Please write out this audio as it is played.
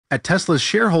At Tesla's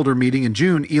shareholder meeting in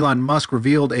June, Elon Musk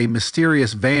revealed a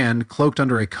mysterious van cloaked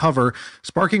under a cover,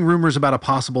 sparking rumors about a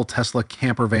possible Tesla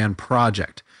camper van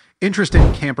project. Interest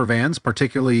in camper vans,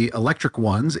 particularly electric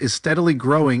ones, is steadily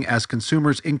growing as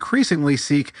consumers increasingly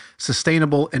seek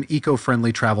sustainable and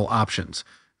eco-friendly travel options.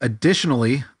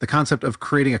 Additionally, the concept of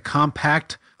creating a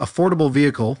compact, affordable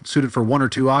vehicle suited for one or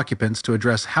two occupants to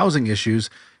address housing issues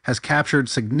has captured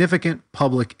significant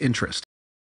public interest.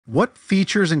 What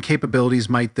features and capabilities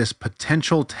might this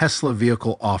potential Tesla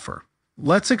vehicle offer?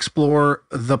 Let's explore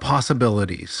the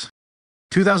possibilities.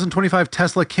 2025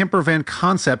 Tesla camper van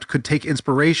concept could take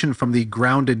inspiration from the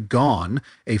Grounded Gone,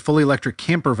 a fully electric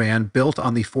camper van built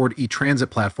on the Ford e-Transit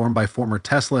platform by former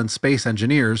Tesla and space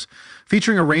engineers.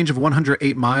 Featuring a range of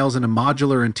 108 miles and a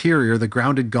modular interior, the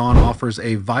Grounded Gone offers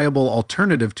a viable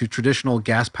alternative to traditional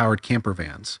gas-powered camper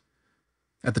vans.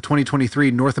 At the 2023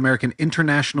 North American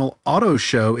International Auto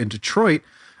Show in Detroit,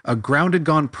 a Grounded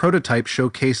Gone prototype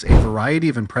showcased a variety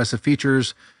of impressive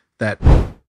features that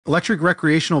electric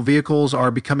recreational vehicles are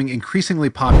becoming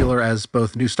increasingly popular as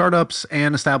both new startups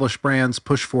and established brands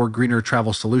push for greener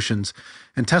travel solutions,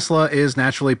 and Tesla is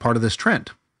naturally part of this trend.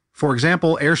 For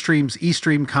example, Airstream's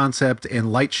eStream concept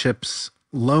and Lightship's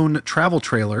Lone Travel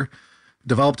Trailer,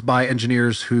 developed by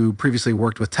engineers who previously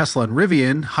worked with Tesla and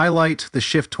Rivian, highlight the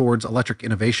shift towards electric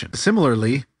innovation.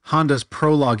 Similarly, Honda's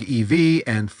Prologue EV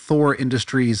and Thor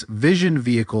Industries' Vision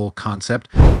vehicle concept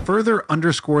further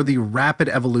underscore the rapid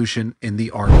evolution in the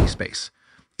RV space.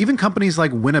 Even companies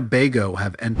like Winnebago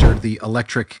have entered the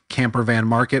electric camper van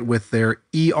market with their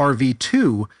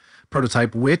ERV2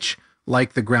 prototype, which,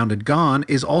 like the Grounded Gone,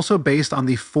 is also based on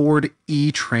the Ford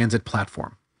e-Transit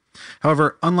platform.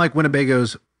 However, unlike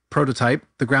Winnebago's prototype,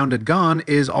 the Grounded Gone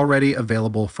is already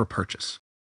available for purchase.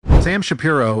 Sam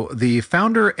Shapiro, the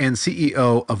founder and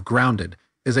CEO of Grounded,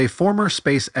 is a former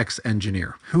SpaceX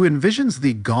engineer who envisions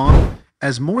the Gone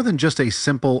as more than just a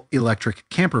simple electric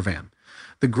camper van.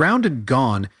 The Grounded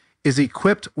Gone is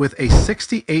equipped with a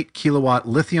 68 kilowatt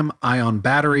lithium-ion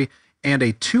battery and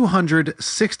a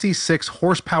 266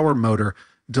 horsepower motor,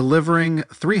 delivering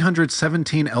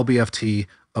 317 lb-ft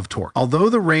of torque. Although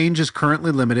the range is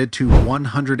currently limited to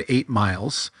 108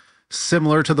 miles,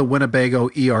 similar to the Winnebago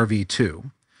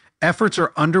ERV2, efforts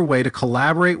are underway to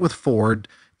collaborate with Ford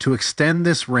to extend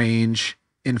this range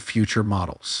in future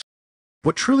models.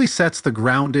 What truly sets the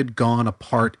Grounded Gone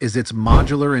apart is its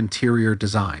modular interior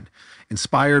design,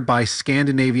 inspired by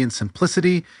Scandinavian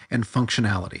simplicity and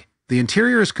functionality. The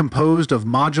interior is composed of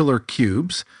modular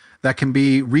cubes that can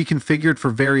be reconfigured for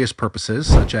various purposes,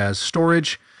 such as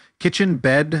storage, kitchen,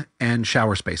 bed, and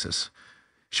shower spaces.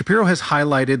 Shapiro has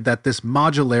highlighted that this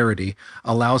modularity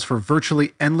allows for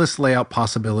virtually endless layout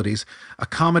possibilities,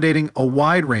 accommodating a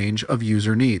wide range of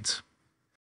user needs.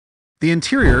 The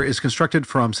interior is constructed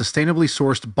from sustainably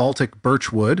sourced Baltic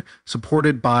birch wood,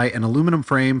 supported by an aluminum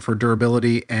frame for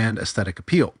durability and aesthetic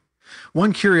appeal.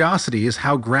 One curiosity is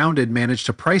how Grounded managed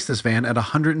to price this van at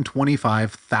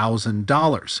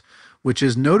 $125,000, which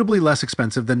is notably less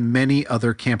expensive than many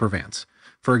other camper vans.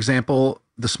 For example,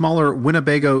 the smaller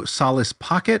Winnebago Solace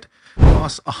Pocket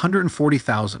costs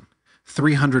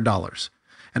 $140,300,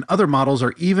 and other models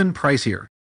are even pricier.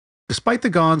 Despite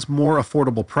the Gone's more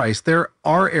affordable price, there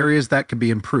are areas that can be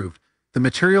improved. The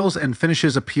materials and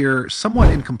finishes appear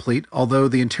somewhat incomplete, although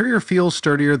the interior feels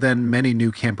sturdier than many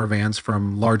new camper vans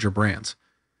from larger brands.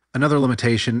 Another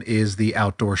limitation is the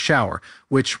outdoor shower,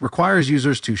 which requires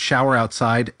users to shower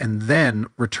outside and then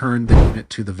return the unit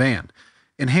to the van.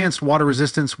 Enhanced water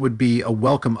resistance would be a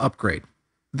welcome upgrade.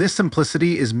 This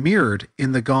simplicity is mirrored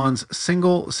in the Gone's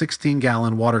single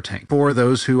 16-gallon water tank. For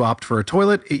those who opt for a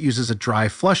toilet, it uses a dry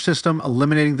flush system,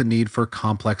 eliminating the need for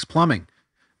complex plumbing.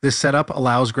 This setup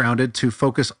allows Grounded to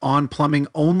focus on plumbing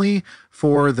only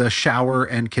for the shower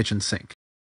and kitchen sink.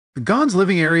 The Gone's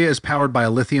living area is powered by a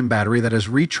lithium battery that is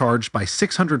recharged by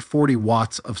 640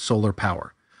 watts of solar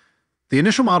power. The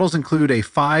initial models include a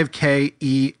 5K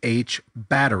EH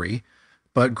battery,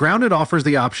 but Grounded offers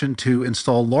the option to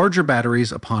install larger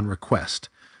batteries upon request.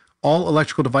 All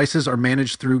electrical devices are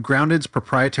managed through Grounded's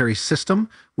proprietary system,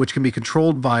 which can be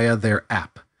controlled via their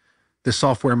app. This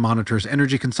software monitors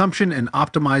energy consumption and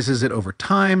optimizes it over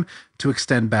time to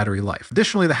extend battery life.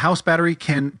 Additionally, the house battery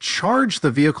can charge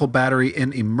the vehicle battery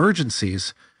in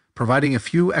emergencies, providing a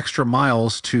few extra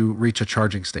miles to reach a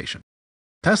charging station.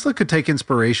 Tesla could take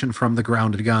inspiration from the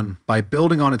Grounded Gone by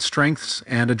building on its strengths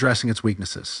and addressing its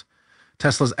weaknesses.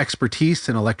 Tesla's expertise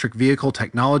in electric vehicle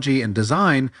technology and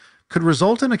design could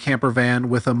result in a camper van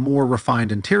with a more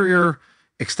refined interior,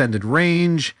 extended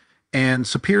range, and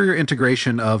superior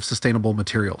integration of sustainable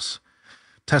materials.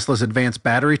 Tesla's advanced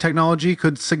battery technology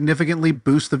could significantly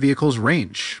boost the vehicle's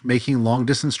range, making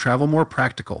long-distance travel more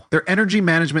practical. Their energy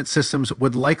management systems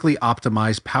would likely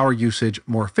optimize power usage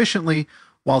more efficiently,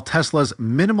 while Tesla's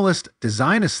minimalist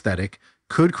design aesthetic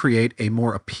could create a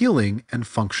more appealing and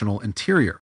functional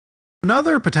interior.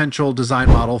 Another potential design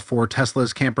model for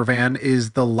Tesla's camper van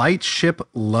is the Lightship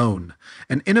Lone,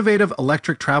 an innovative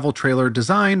electric travel trailer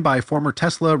designed by former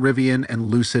Tesla, Rivian, and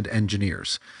Lucid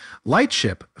engineers.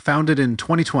 Lightship, founded in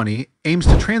 2020, aims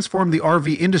to transform the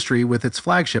RV industry with its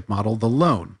flagship model, the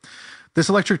Lone. This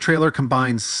electric trailer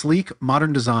combines sleek,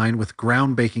 modern design with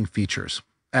groundbreaking features.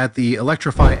 At the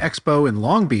Electrify Expo in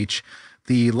Long Beach,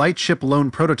 the Lightship Lone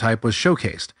prototype was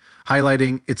showcased,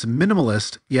 highlighting its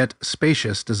minimalist yet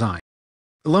spacious design.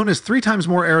 The Lone is 3 times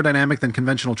more aerodynamic than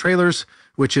conventional trailers,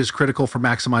 which is critical for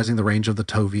maximizing the range of the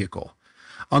tow vehicle.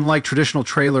 Unlike traditional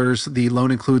trailers, the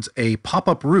Lone includes a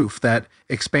pop-up roof that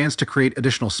expands to create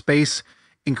additional space,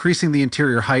 increasing the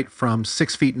interior height from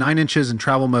 6 feet 9 inches in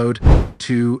travel mode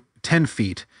to 10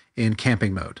 feet in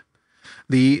camping mode.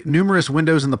 The numerous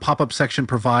windows in the pop-up section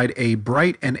provide a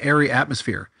bright and airy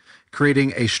atmosphere,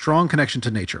 creating a strong connection to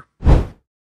nature.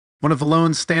 One of the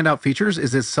Lone's standout features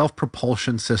is its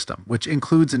self-propulsion system, which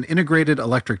includes an integrated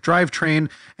electric drivetrain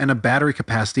and a battery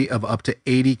capacity of up to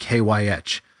 80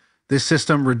 kWh. This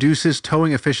system reduces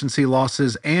towing efficiency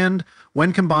losses and,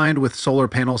 when combined with solar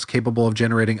panels capable of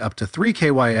generating up to 3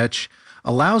 kWh,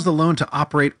 allows the Lone to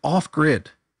operate off-grid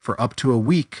for up to a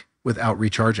week without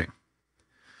recharging.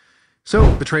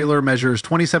 So, the trailer measures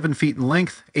 27 feet in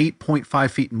length, 8.5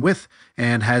 feet in width,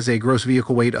 and has a gross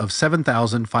vehicle weight of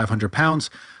 7,500 pounds,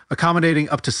 accommodating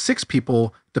up to 6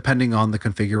 people depending on the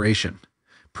configuration.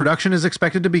 Production is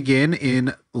expected to begin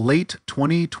in late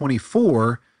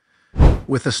 2024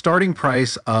 with a starting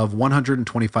price of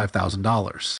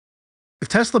 $125,000. If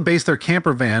Tesla based their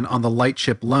camper van on the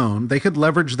Lightship Lone, they could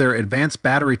leverage their advanced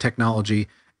battery technology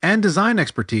and design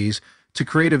expertise to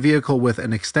create a vehicle with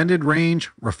an extended range,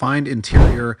 refined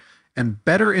interior, and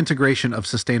better integration of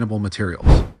sustainable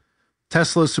materials.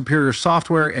 Tesla's superior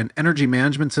software and energy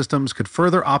management systems could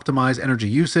further optimize energy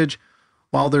usage,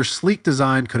 while their sleek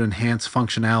design could enhance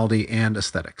functionality and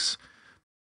aesthetics.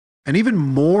 An even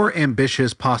more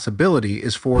ambitious possibility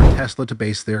is for Tesla to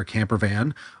base their camper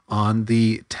van on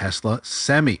the Tesla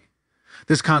Semi.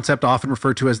 This concept, often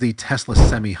referred to as the Tesla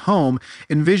Semi Home,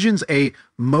 envisions a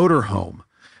motorhome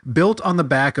built on the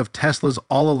back of Tesla's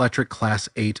all-electric Class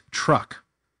 8 truck.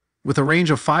 With a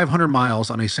range of 500 miles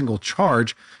on a single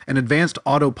charge and advanced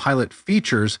Autopilot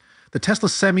features, the Tesla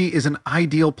Semi is an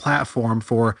ideal platform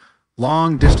for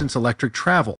long-distance electric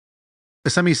travel.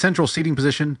 The Semi's central seating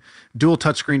position, dual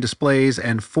touchscreen displays,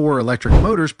 and 4 electric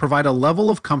motors provide a level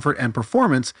of comfort and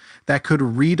performance that could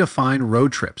redefine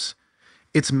road trips.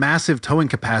 Its massive towing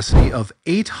capacity of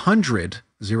 800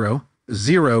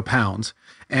 pounds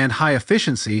and high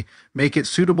efficiency make it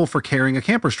suitable for carrying a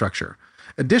camper structure.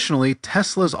 Additionally,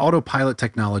 Tesla's Autopilot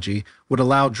technology would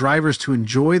allow drivers to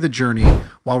enjoy the journey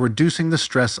while reducing the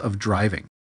stress of driving.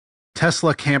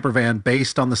 Tesla camper van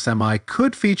based on the Semi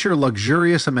could feature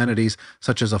luxurious amenities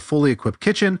such as a fully equipped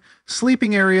kitchen,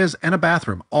 sleeping areas, and a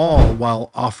bathroom, all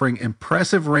while offering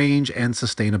impressive range and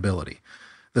sustainability.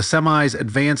 The Semi's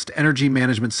advanced energy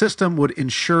management system would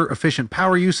ensure efficient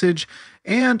power usage,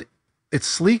 and its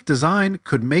sleek design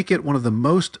could make it one of the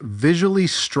most visually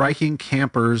striking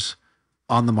campers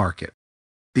on the market.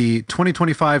 The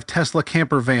 2025 Tesla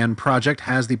camper van project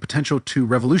has the potential to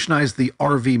revolutionize the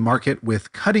RV market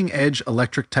with cutting-edge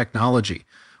electric technology.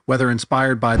 Whether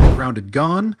inspired by the grounded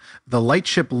Gone, the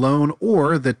Lightship Lone,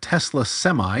 or the Tesla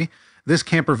Semi, this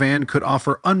camper van could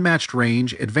offer unmatched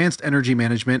range, advanced energy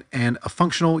management, and a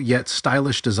functional yet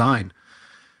stylish design.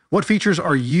 What features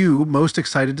are you most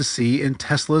excited to see in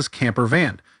Tesla's camper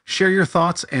van? Share your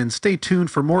thoughts and stay tuned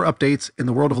for more updates in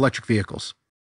the world of electric vehicles.